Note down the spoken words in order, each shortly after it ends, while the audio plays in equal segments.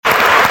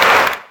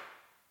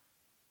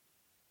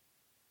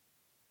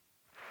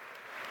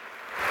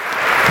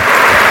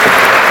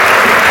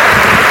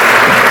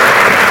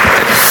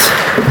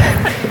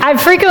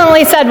I've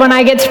frequently said when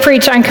I get to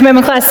preach on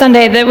Commitment Class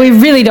Sunday that we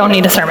really don't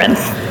need a sermon,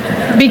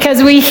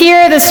 because we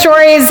hear the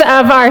stories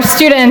of our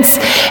students,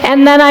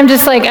 and then I'm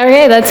just like,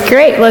 okay, that's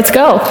great, let's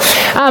go.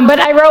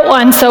 But I wrote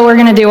one, so we're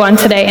going to do one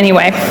today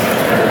anyway.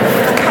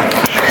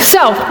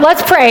 So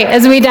let's pray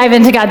as we dive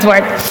into God's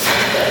Word.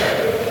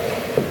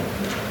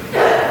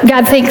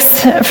 God,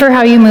 thanks for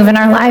how you move in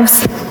our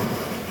lives.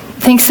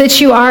 Thanks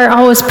that you are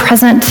always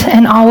present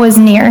and always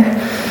near.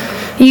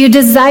 You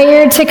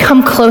desire to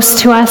come close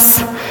to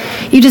us.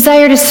 You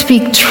desire to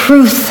speak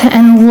truth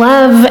and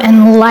love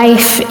and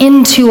life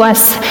into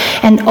us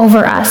and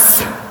over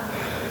us.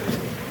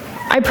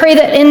 I pray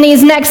that in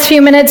these next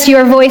few minutes,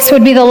 your voice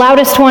would be the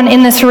loudest one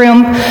in this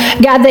room.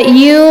 God, that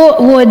you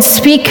would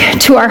speak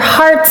to our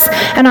hearts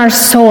and our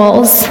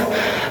souls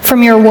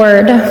from your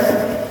word.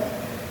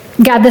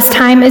 God, this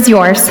time is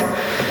yours.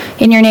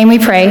 In your name we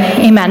pray,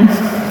 amen.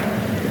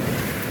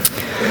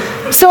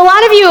 So a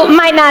lot of you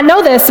might not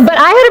know this, but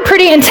I had a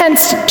pretty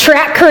intense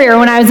track career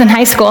when I was in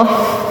high school.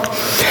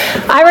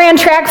 I ran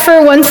track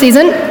for one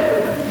season,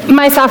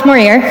 my sophomore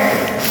year.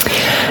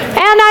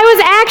 And I was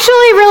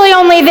actually really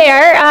only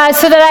there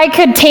so that I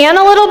could tan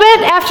a little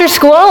bit after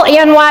school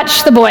and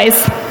watch the boys.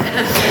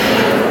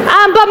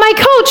 But my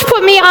coach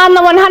put me on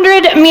the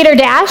 100-meter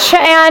dash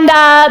and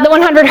the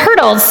 100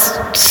 hurdles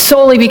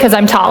solely because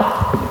I'm tall.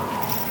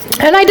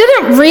 And I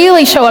didn't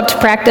really show up to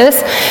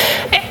practice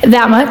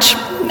that much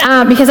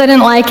because I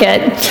didn't like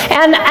it.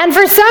 And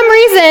for some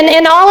reason,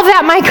 in all of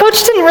that, my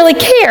coach didn't really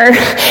care.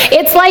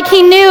 It's like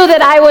he knew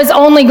that I was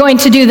only going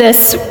to do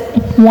this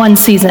one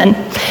season,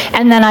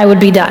 and then I would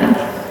be done.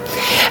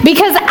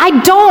 Because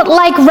I don't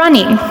like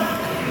running.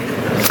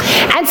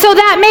 And so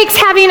that makes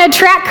having a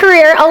track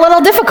career a little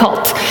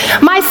difficult.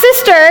 My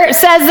sister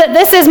says that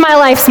this is my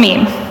life's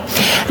meme.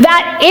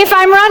 That if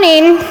I'm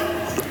running,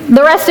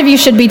 the rest of you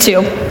should be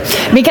too.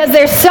 Because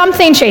there's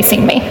something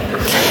chasing me.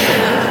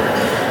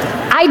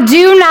 I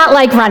do not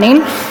like running.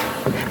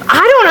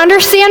 I don't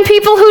understand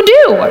people who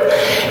do.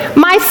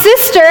 My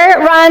sister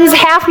runs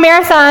half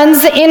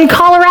marathons in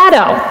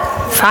Colorado,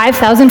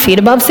 5,000 feet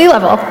above sea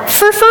level,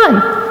 for fun.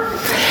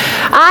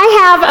 I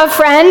have a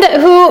friend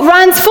who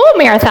runs full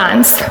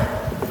marathons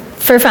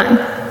for fun.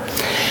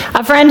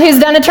 A friend who's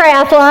done a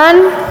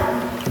triathlon,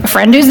 a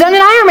friend who's done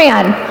an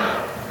Ironman.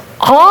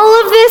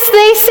 All of this,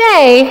 they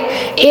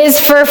say, is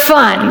for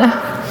fun.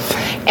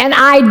 And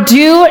I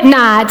do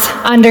not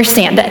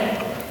understand it.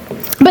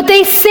 But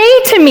they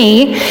say to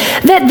me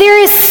that there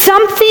is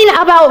something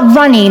about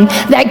running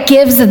that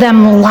gives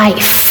them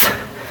life.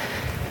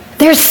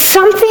 There's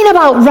something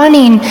about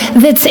running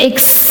that's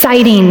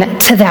exciting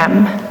to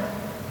them.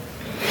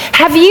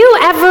 Have you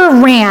ever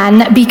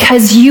ran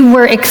because you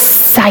were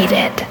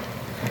excited?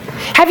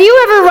 Have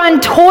you ever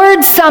run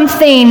towards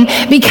something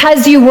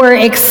because you were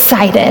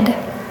excited?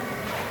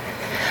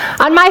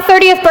 On my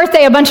 30th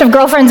birthday, a bunch of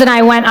girlfriends and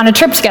I went on a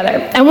trip together.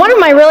 And one of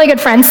my really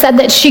good friends said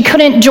that she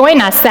couldn't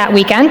join us that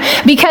weekend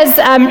because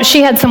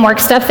she had some work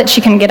stuff that she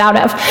couldn't get out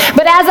of.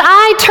 But as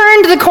I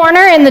turned the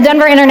corner in the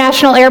Denver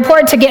International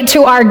Airport to get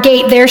to our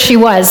gate, there she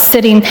was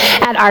sitting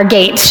at our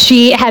gate.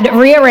 She had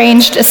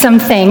rearranged some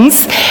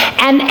things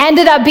and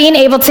ended up being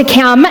able to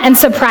come and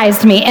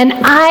surprised me. And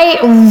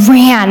I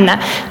ran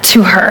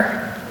to her.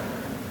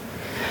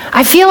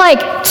 I feel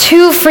like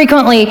too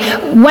frequently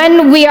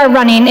when we are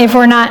running, if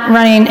we're not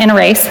running in a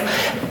race,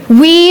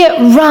 we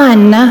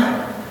run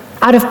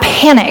out of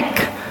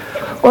panic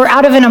or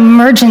out of an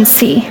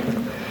emergency.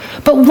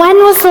 But when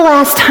was the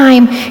last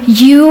time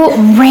you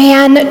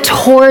ran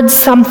towards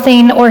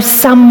something or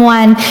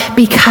someone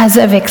because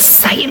of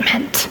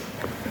excitement?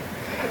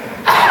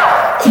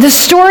 The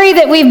story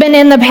that we've been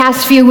in the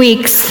past few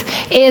weeks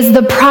is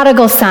the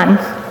prodigal son.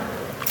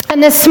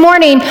 And this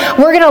morning,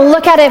 we're going to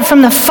look at it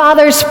from the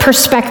father's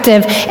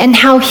perspective and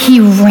how he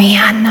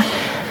ran.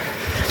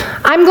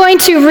 I'm going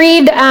to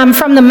read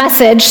from the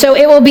Message, so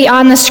it will be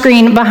on the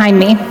screen behind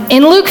me.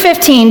 In Luke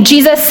 15,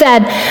 Jesus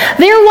said,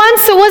 "There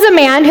once was a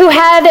man who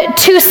had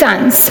 2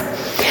 sons.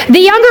 The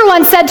younger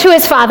one said to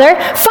his father,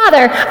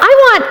 'Father,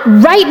 I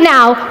want right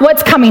now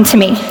what's coming to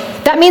me.'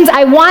 That means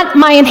I want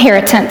my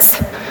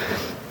inheritance.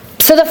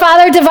 So the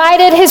father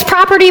divided his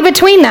property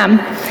between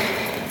them.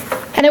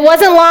 And it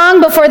wasn't long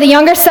before the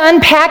younger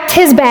son packed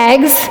his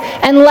bags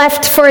and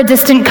left for a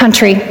distant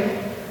country.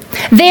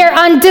 There,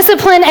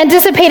 undisciplined and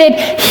dissipated,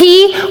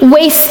 he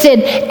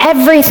wasted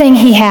everything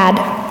he had.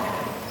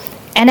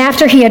 And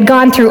after he had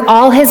gone through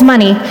all his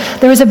money,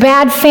 there was a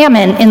bad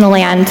famine in the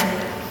land,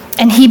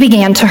 and he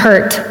began to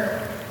hurt.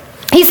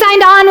 He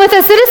signed on with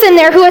a citizen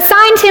there who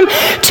assigned him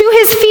to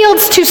his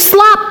fields to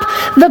slop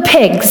the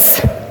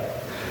pigs.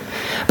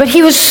 But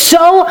he was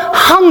so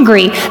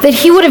hungry that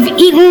he would have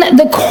eaten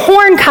the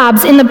corn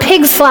cobs in the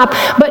pig slop,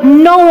 but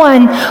no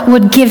one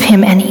would give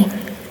him any.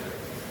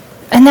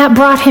 And that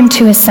brought him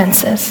to his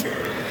senses.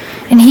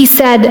 And he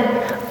said,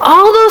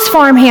 'All those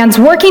farmhands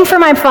working for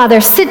my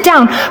father sit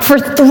down for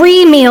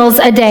 3 meals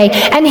a day,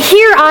 and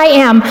here I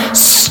am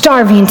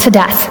starving to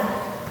death.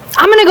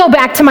 I'm going to go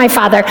back to my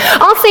father.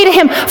 I'll say to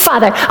him,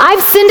 Father,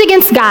 I've sinned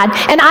against God,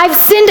 and I've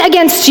sinned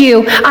against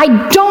you.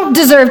 I don't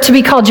deserve to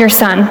be called your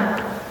son.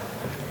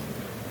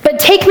 But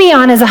take me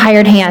on as a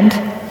hired hand.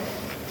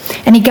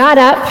 And he got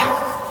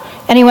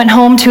up, and he went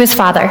home to his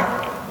father.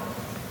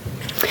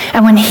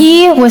 And when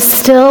he was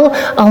still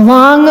a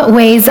long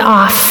ways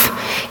off,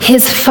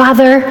 his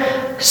father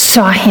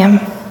saw him.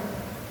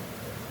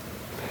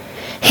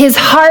 His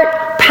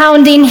heart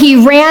pounding,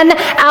 he ran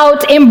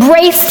out,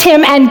 embraced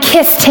him, and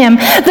kissed him.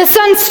 The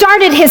son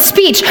started his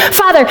speech.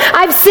 Father,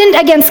 I've sinned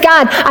against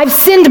God. I've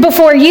sinned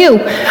before you.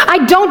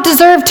 I don't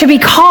deserve to be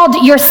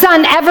called your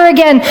son ever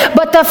again.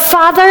 But the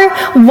father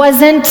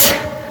wasn't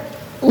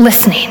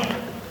listening.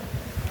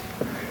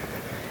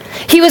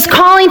 He was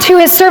calling to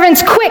his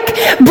servants, quick,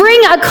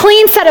 bring a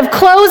clean set of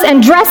clothes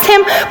and dress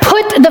him,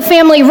 put the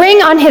family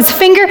ring on his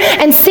finger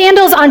and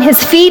sandals on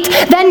his feet,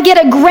 then get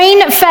a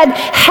grain-fed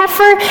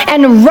heifer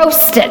and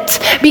roast it,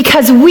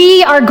 because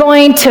we are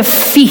going to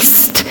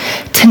feast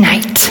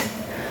tonight.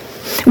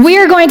 We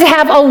are going to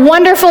have a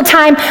wonderful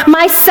time.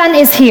 My son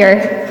is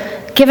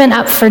here, given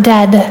up for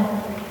dead,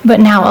 but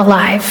now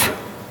alive,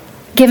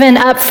 given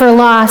up for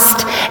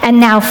lost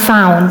and now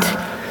found.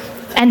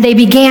 And they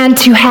began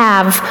to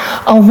have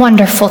a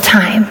wonderful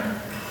time.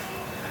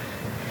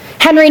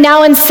 Henry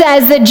Nouwen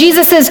says that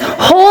Jesus'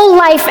 whole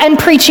life and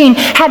preaching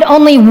had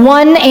only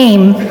one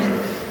aim: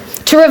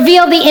 to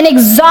reveal the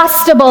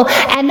inexhaustible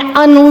and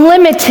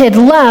unlimited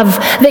love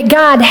that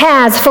God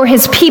has for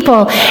his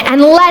people, and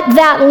let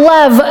that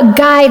love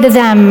guide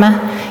them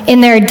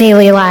in their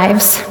daily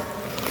lives.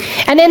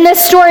 And in this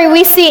story,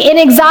 we see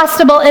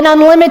inexhaustible and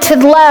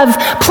unlimited love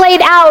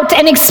played out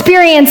and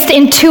experienced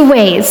in two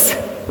ways.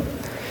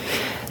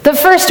 The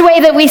first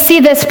way that we see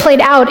this played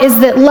out is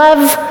that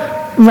love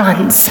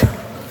runs.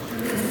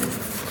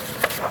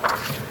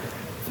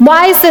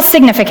 Why is this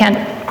significant?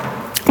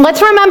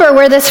 Let's remember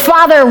where this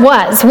father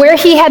was, where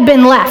he had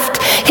been left.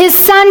 His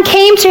son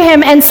came to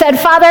him and said,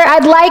 Father,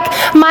 I'd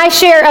like my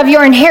share of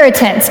your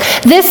inheritance.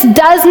 This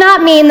does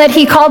not mean that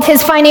he called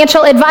his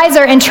financial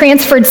advisor and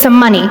transferred some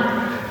money.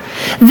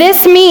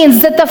 This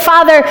means that the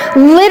father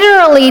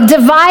literally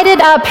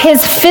divided up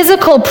his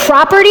physical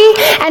property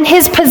and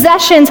his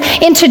possessions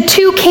into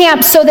two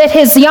camps so that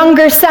his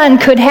younger son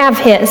could have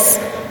his.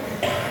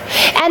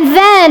 And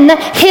then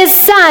his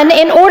son,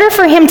 in order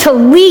for him to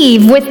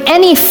leave with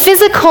any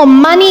physical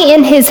money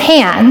in his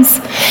hands,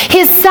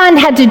 his son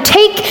had to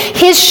take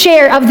his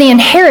share of the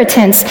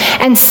inheritance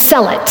and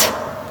sell it.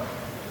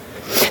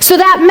 So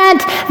that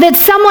meant that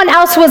someone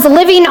else was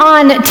living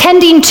on,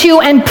 tending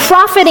to, and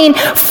profiting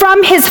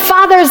from his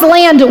father's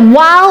land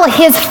while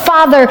his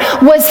father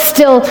was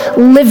still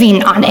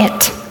living on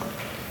it.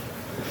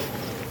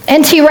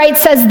 N.T. Wright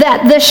says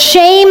that the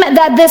shame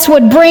that this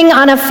would bring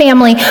on a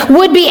family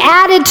would be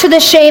added to the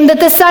shame that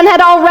the son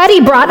had already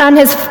brought on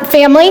his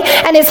family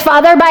and his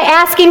father by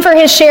asking for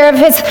his share of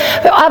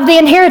the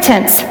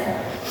inheritance.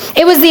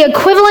 It was the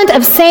equivalent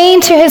of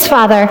saying to his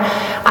father,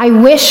 I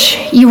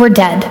wish you were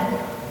dead.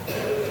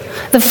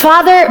 The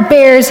father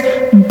bears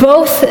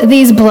both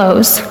these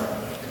blows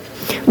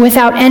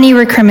without any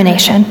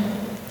recrimination.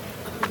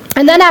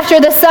 And then after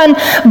the son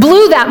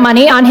blew that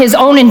money on his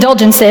own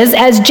indulgences,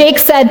 as Jake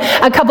said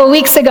a couple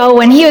weeks ago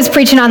when he was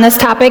preaching on this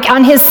topic,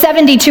 on his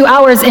 72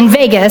 hours in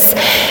Vegas,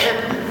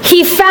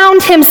 he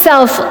found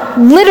himself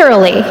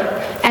literally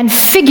and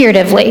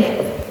figuratively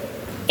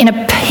in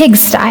a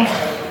pigsty.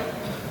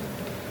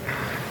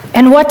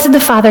 And what did the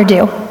father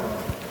do?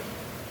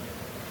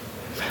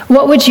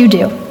 What would you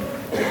do?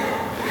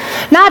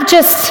 Not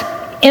just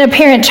in a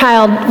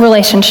parent-child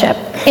relationship,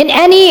 in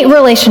any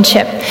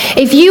relationship.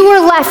 If you were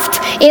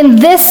left in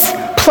this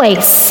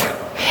place,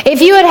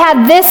 if you had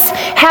had this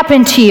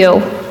happen to you,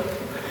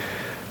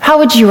 how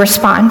would you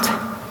respond?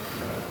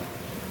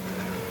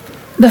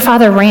 The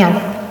father ran.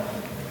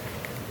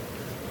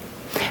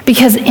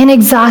 Because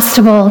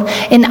inexhaustible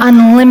and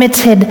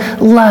unlimited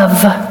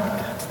love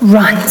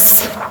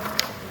runs.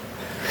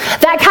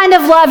 That kind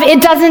of love,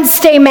 it doesn't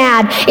stay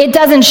mad. It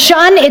doesn't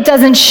shun. It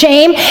doesn't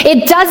shame.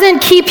 It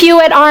doesn't keep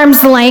you at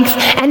arm's length.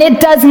 And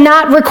it does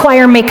not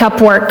require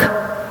makeup work.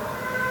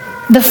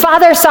 The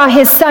father saw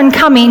his son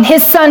coming,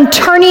 his son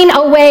turning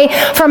away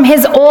from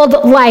his old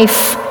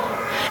life.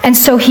 And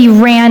so he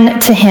ran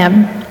to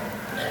him.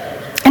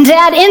 And to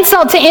add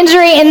insult to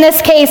injury in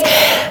this case,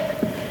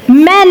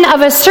 men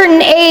of a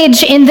certain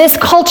age in this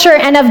culture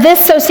and of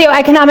this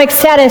socioeconomic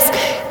status,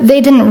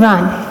 they didn't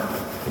run.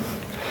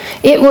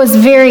 It was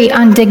very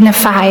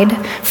undignified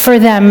for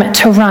them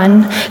to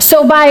run.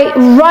 So by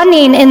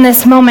running in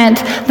this moment,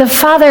 the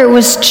father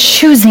was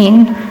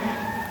choosing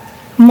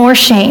more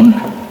shame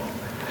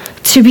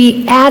to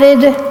be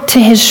added to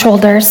his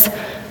shoulders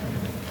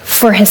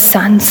for his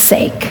son's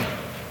sake.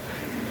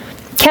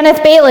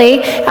 Kenneth Bailey,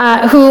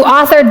 who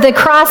authored The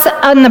Cross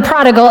on the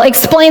Prodigal,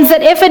 explains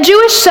that if a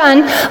Jewish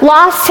son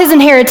lost his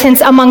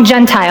inheritance among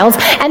Gentiles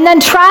and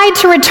then tried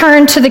to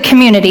return to the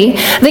community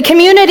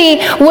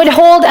would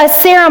hold a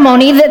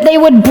ceremony that they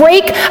would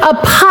break a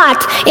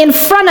pot in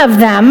front of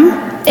them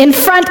in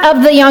front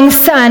of the young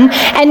son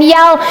and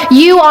yell,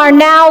 "You are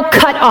now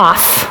cut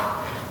off."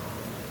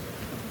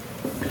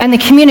 And the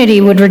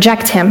community would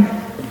reject him.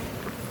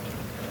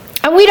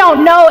 And we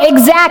don't know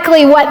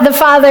exactly what the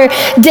father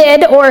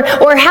did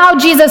or how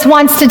Jesus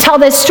wants to tell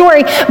this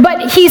story,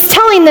 but he's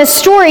telling this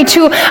story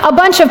to a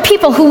bunch of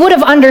people who would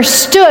have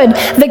understood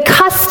the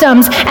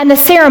customs and the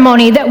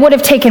ceremony that would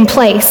have taken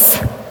place.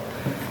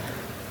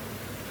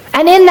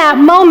 And in that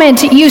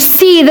moment, you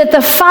see that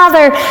the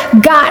father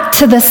got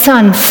to the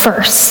son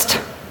first.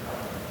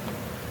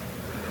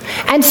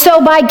 And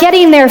so by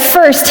getting there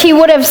first, he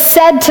would have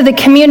said to the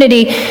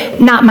community,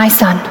 "Not my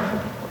son.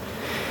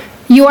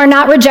 You are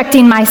not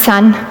rejecting my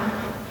son.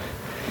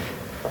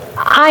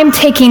 I'm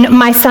taking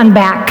my son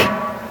back.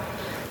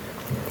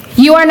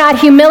 You are not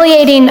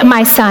humiliating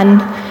my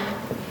son.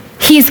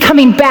 He's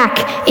coming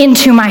back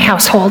into my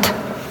household."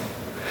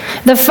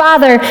 The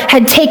father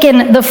had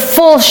taken the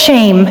full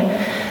shame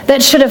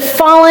that should have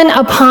fallen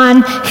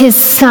upon his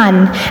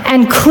son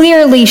and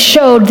clearly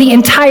showed the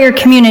entire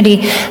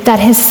community that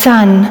his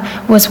son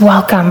was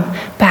welcome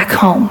back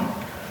home.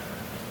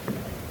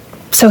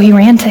 So he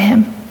ran to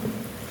him.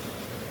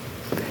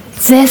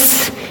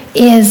 This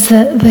is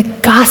the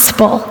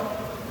gospel.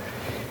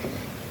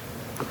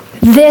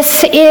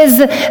 This is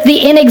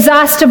the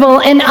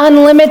inexhaustible and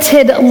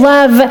unlimited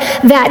love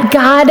that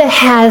God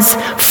has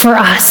for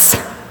us.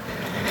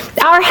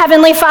 Our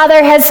Heavenly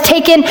Father has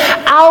taken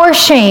our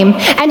shame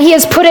and he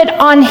has put it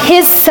on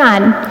his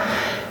Son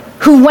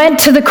who went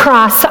to the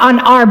cross on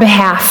our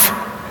behalf.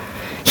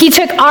 He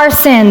took our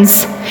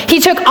sins. He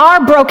took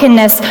our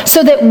brokenness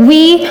so that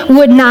we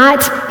would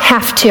not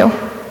have to.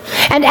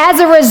 And as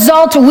a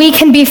result, we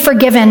can be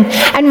forgiven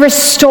and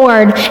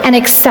restored and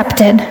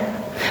accepted.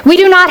 We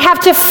do not have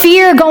to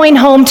fear going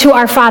home to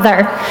our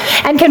Father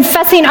and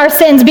confessing our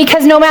sins,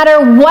 because no matter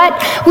what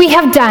we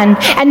have done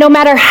and no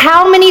matter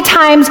how many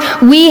times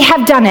we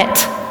have done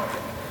it,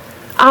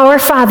 our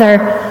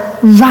Father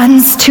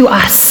runs to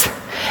us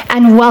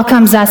and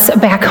welcomes us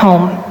back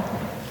home.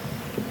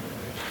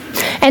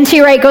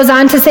 N.T. Wright goes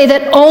on to say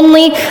that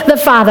only the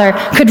Father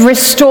could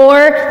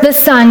restore the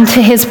Son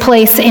to his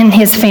place in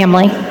his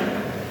family.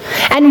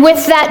 And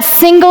with that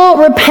single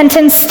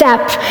repentant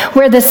step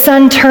where the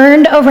Son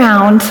turned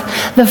around,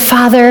 the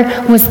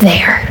Father was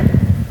there.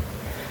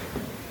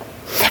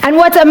 And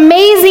what's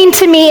amazing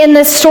to me in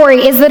this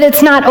story is that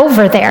it's not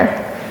over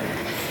there.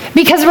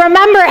 Because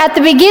remember, at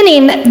the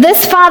beginning,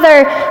 this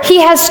father,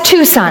 he has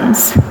two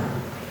sons.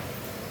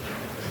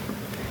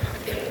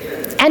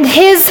 And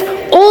his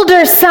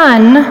older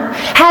son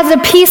has a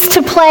piece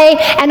to play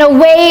and a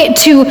way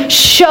to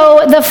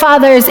show the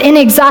Father's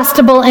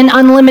inexhaustible and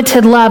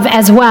unlimited love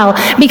as well.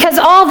 Because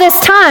all this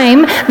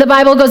time, the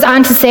Bible goes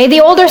on to say,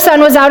 the older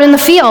son was out in the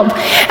field.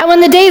 And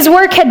when the day's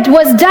work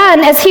was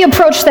done, as he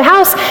approached the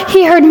house,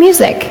 he heard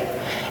music.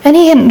 And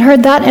he hadn't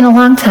heard that in a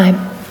long time.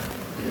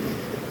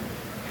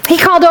 He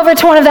called over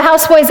to one of the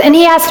houseboys and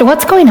he asked,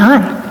 "What's going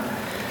on?"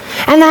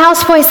 And the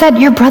houseboy said,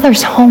 "Your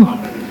brother's home.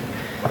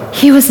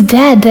 He was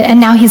dead,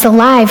 and now he's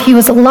alive. He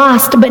was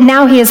lost, but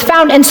now he is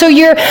found. And so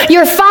your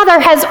father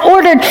has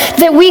ordered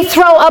that we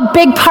throw a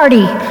big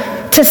party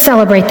to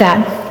celebrate that."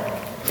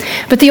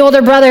 But the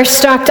older brother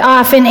stalked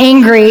off in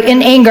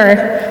anger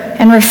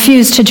and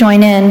refused to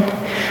join in.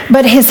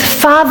 But his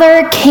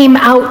father came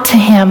out to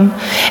him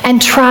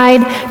and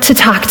tried to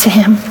talk to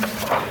him.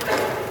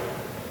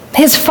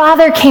 His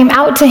father came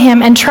out to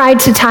him and tried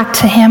to talk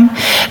to him.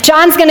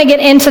 John's going to get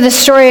into the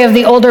story of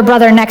the older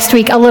brother next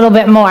week a little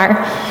bit more.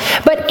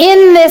 But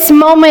in this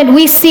moment,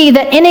 we see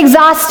that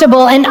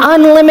inexhaustible and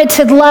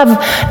unlimited love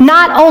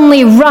not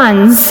only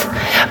runs,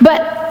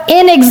 but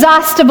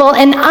inexhaustible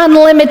and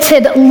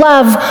unlimited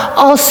love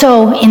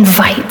also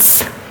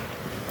invites.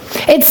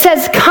 It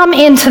says, "Come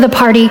into the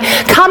party,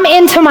 come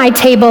into my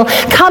table,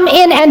 come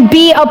in and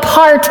be a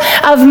part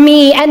of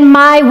me and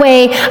my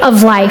way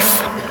of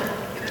life."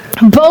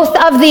 Both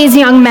of these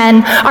young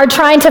men are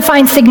trying to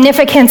find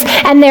significance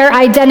and their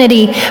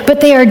identity, but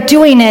they are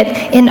doing it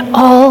in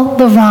all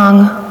the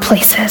wrong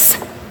places.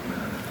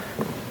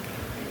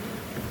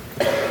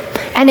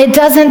 And it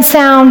doesn't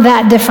sound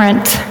that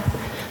different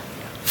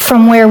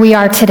from where we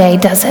are today,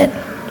 does it?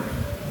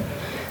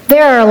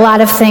 There are a lot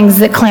of things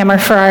that clamor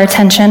for our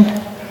attention,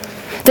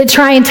 that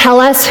try and tell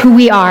us who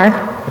we are,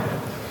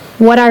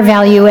 what our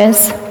value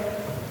is.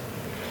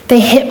 They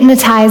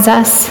hypnotize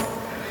us.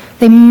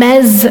 They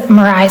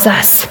mesmerize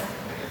us.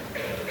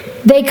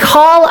 They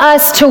call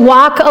us to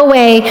walk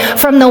away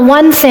from the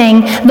one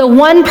thing, the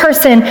one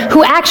person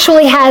who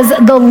actually has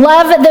the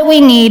love that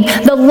we need,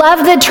 the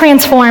love that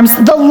transforms,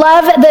 the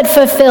love that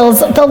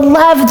fulfills, the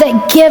love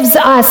that gives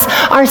us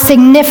our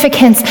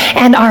significance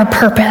and our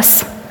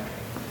purpose.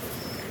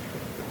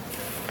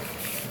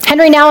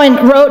 Henry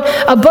Nouwen wrote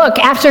a book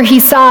after he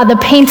saw the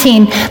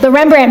painting, the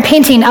Rembrandt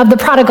painting of the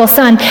prodigal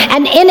son,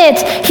 and in it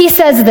he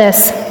says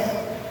this: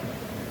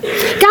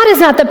 "God is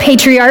not the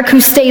patriarch who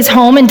stays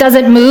home and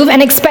doesn't move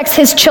and expects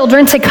his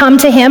children to come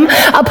to him,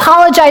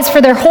 apologize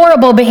for their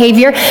horrible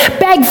behavior,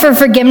 beg for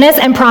forgiveness,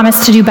 and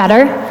promise to do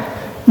better.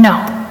 No.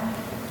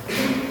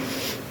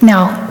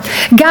 No.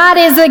 God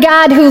is the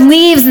God who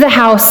leaves the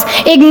house,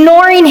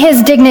 ignoring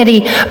his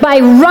dignity by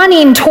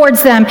running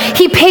towards them.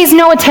 He pays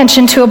no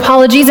attention to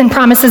apologies and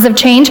promises of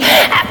change,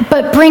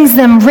 but brings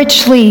them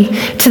richly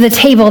to the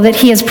table that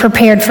he has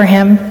prepared for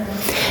him.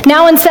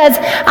 Now and says,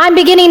 I'm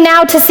beginning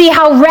now to see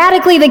how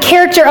radically the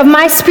character of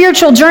my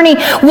spiritual journey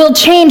will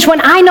change when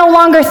I no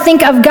longer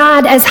think of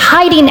God as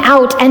hiding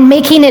out and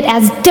making it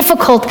as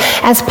difficult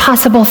as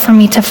possible for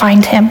me to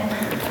find him.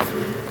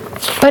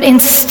 But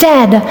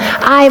instead,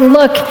 I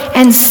look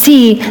and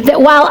see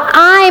that while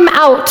I'm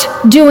out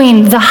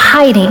doing the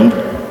hiding,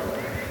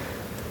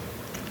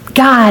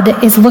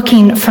 God is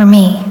looking for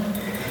me.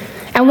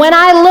 And when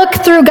I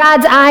look through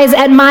God's eyes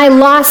at my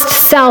lost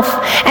self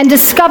and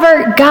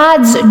discover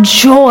God's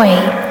joy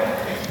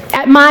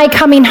at my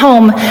coming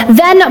home,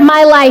 then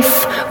my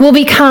life will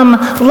become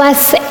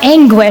less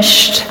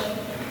anguished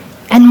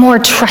and more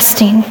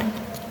trusting.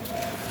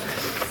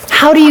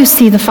 How do you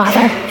see the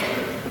Father?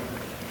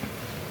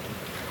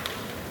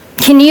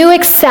 Can you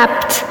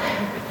accept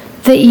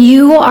that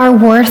you are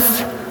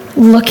worth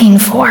looking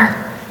for?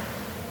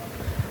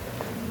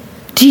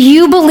 Do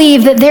you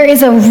believe that there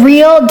is a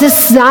real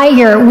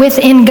desire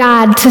within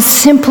God to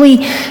simply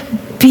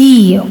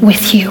be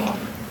with you?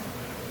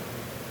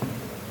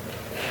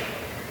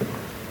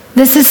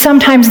 This is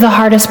sometimes the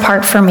hardest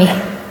part for me.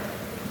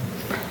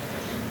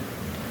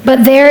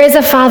 But there is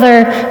a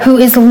Father who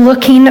is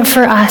looking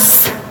for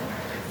us.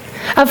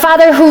 A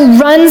Father who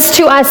runs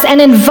to us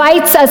and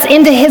invites us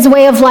into his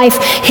way of life,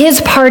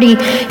 his party,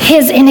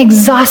 his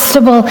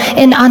inexhaustible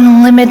and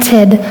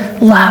unlimited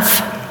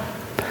love.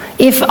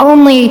 If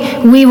only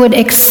we would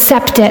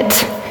accept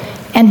it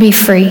and be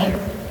free.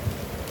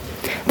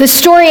 The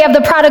story of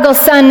the prodigal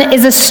son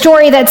is a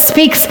story that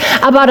speaks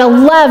about a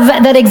love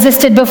that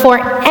existed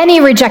before any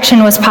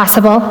rejection was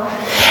possible,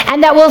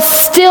 and that will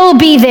still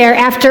be there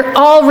after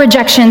all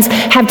rejections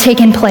have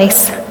taken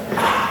place.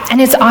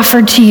 And it's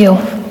offered to you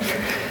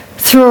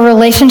through a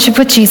relationship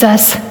with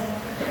Jesus.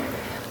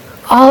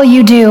 All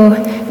you do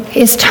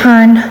is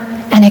turn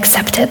and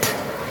accept it.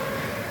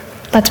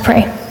 Let's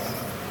pray.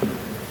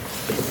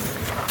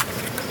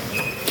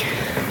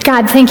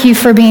 God, thank you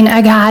for being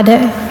a God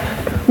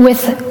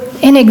with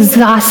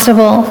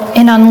inexhaustible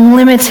and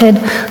unlimited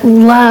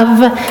love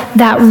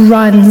that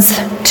runs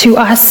to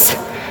us.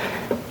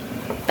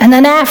 And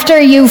then after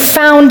you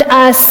found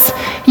us,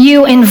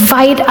 you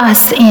invite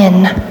us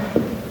in.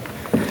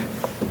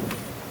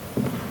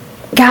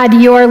 God,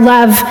 your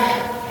love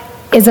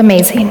is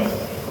amazing.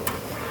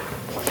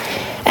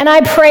 And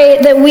I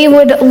pray that we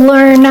would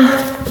learn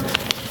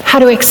how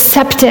to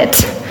accept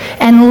it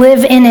and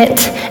live in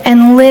it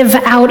and live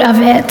out of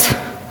it.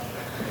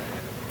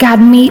 God,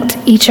 meet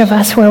each of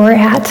us where we're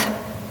at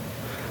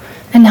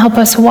and help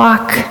us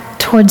walk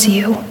towards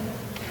you.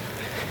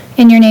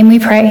 In your name we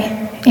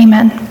pray.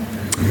 Amen.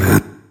 Amen.